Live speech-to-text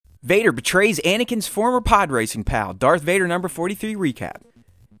Vader betrays Anakin's former pod racing pal, Darth Vader number 43 recap.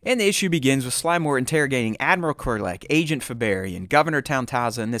 And the issue begins with Slymore interrogating Admiral Kurlek, Agent Fabarian, Governor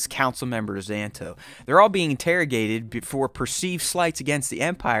Tauntaza, and this council member Xanto. They're all being interrogated for perceived slights against the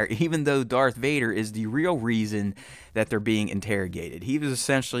Empire, even though Darth Vader is the real reason that they're being interrogated. He was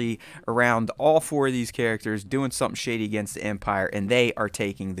essentially around all four of these characters doing something shady against the Empire, and they are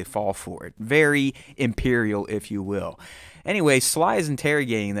taking the fall for it. Very Imperial, if you will. Anyway, Sly is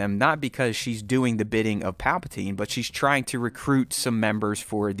interrogating them not because she's doing the bidding of Palpatine, but she's trying to recruit some members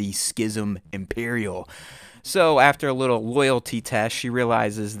for the Schism Imperial. So after a little loyalty test, she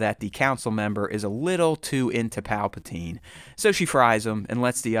realizes that the council member is a little too into Palpatine. So she fries him and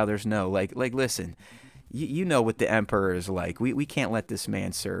lets the others know, like listen, you know what the Emperor is like. We can't let this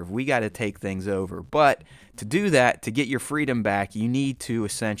man serve. We got to take things over. But to do that, to get your freedom back, you need to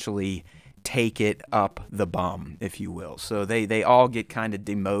essentially take it up the bum, if you will. So they all get kind of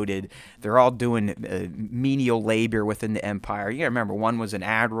demoted. They're all doing menial labor within the Empire. You gotta remember, one was an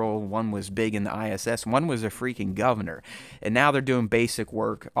admiral, one was big in the ISS, one was a freaking governor. And now they're doing basic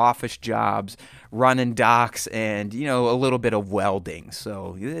work, office jobs, running docks, and, you know, a little bit of welding.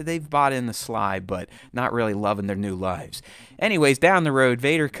 So they've bought in the Sly, but not really loving their new lives. Anyways, down the road,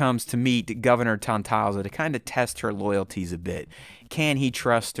 Vader comes to meet Governor Tauntaza to kind of test her loyalties a bit. Can he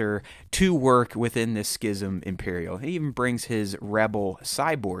trust her to work within this Schism Imperial? He even brings his rebel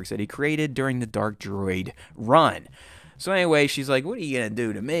cyborgs that he created during the Dark Droid run. So anyway, she's like, what are you going to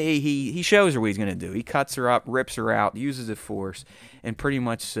do to me? He shows her what he's going to do. He cuts her up, rips her out, uses the Force, and pretty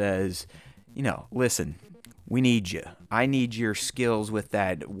much says, you know, listen, we need you. I need your skills with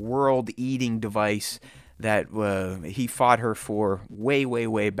that world-eating device that he fought her for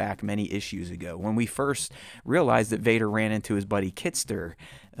way back many issues ago, when we first realized that Vader ran into his buddy Kitster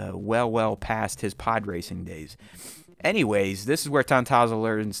well past his pod racing days. Anyways, this is where Tauntaza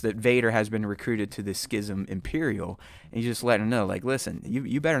learns that Vader has been recruited to the Schism Imperial, and you just let him know, like, listen,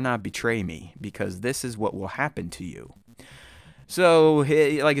 you better not betray me, because this is what will happen to you. So,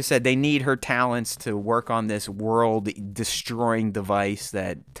 like I said, they need her talents to work on this world-destroying device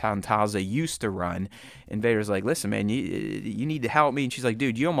that Tauntaza used to run. And Vader's like, listen, man, you need to help me. And she's like,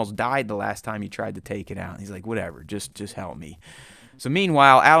 dude, you almost died the last time you tried to take it out. And he's like, whatever, just help me. So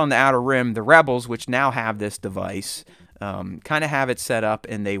meanwhile, out on the Outer Rim, the Rebels, which now have this device, kind of have it set up,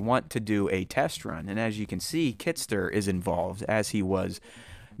 and they want to do a test run. And as you can see, Kitster is involved, as he was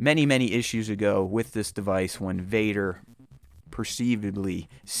many issues ago with this device when Vader perceivably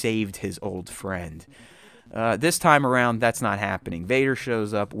saved his old friend. This time around, that's not happening. Vader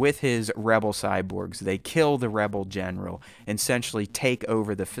shows up with his rebel cyborgs. They kill the rebel general, essentially take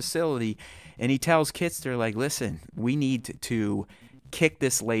over the facility, and he tells Kitster, like, listen, we need to kick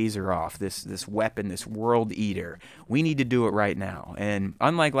this laser off, this weapon, this world eater. We need to do it right now. And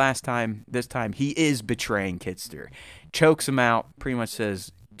unlike last time, this time he is betraying Kitster. Chokes him out, pretty much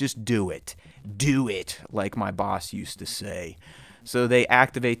says, just do it. Do it, like my boss used to say. So they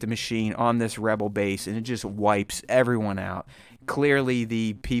activate the machine on this rebel base, and it just wipes everyone out. Clearly,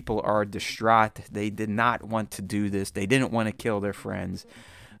 the people are distraught. They did not want to do this. They didn't want to kill their friends.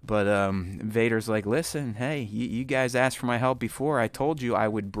 But Vader's like, listen, hey, you guys asked for my help before. I told you I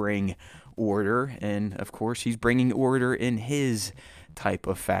would bring order. And, of course, he's bringing order in his type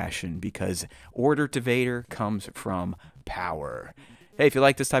of fashion, because order to Vader comes from power. Hey, if you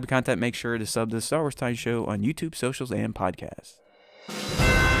like this type of content, make sure to sub to the Star Wars Time Show on YouTube, socials, and podcasts.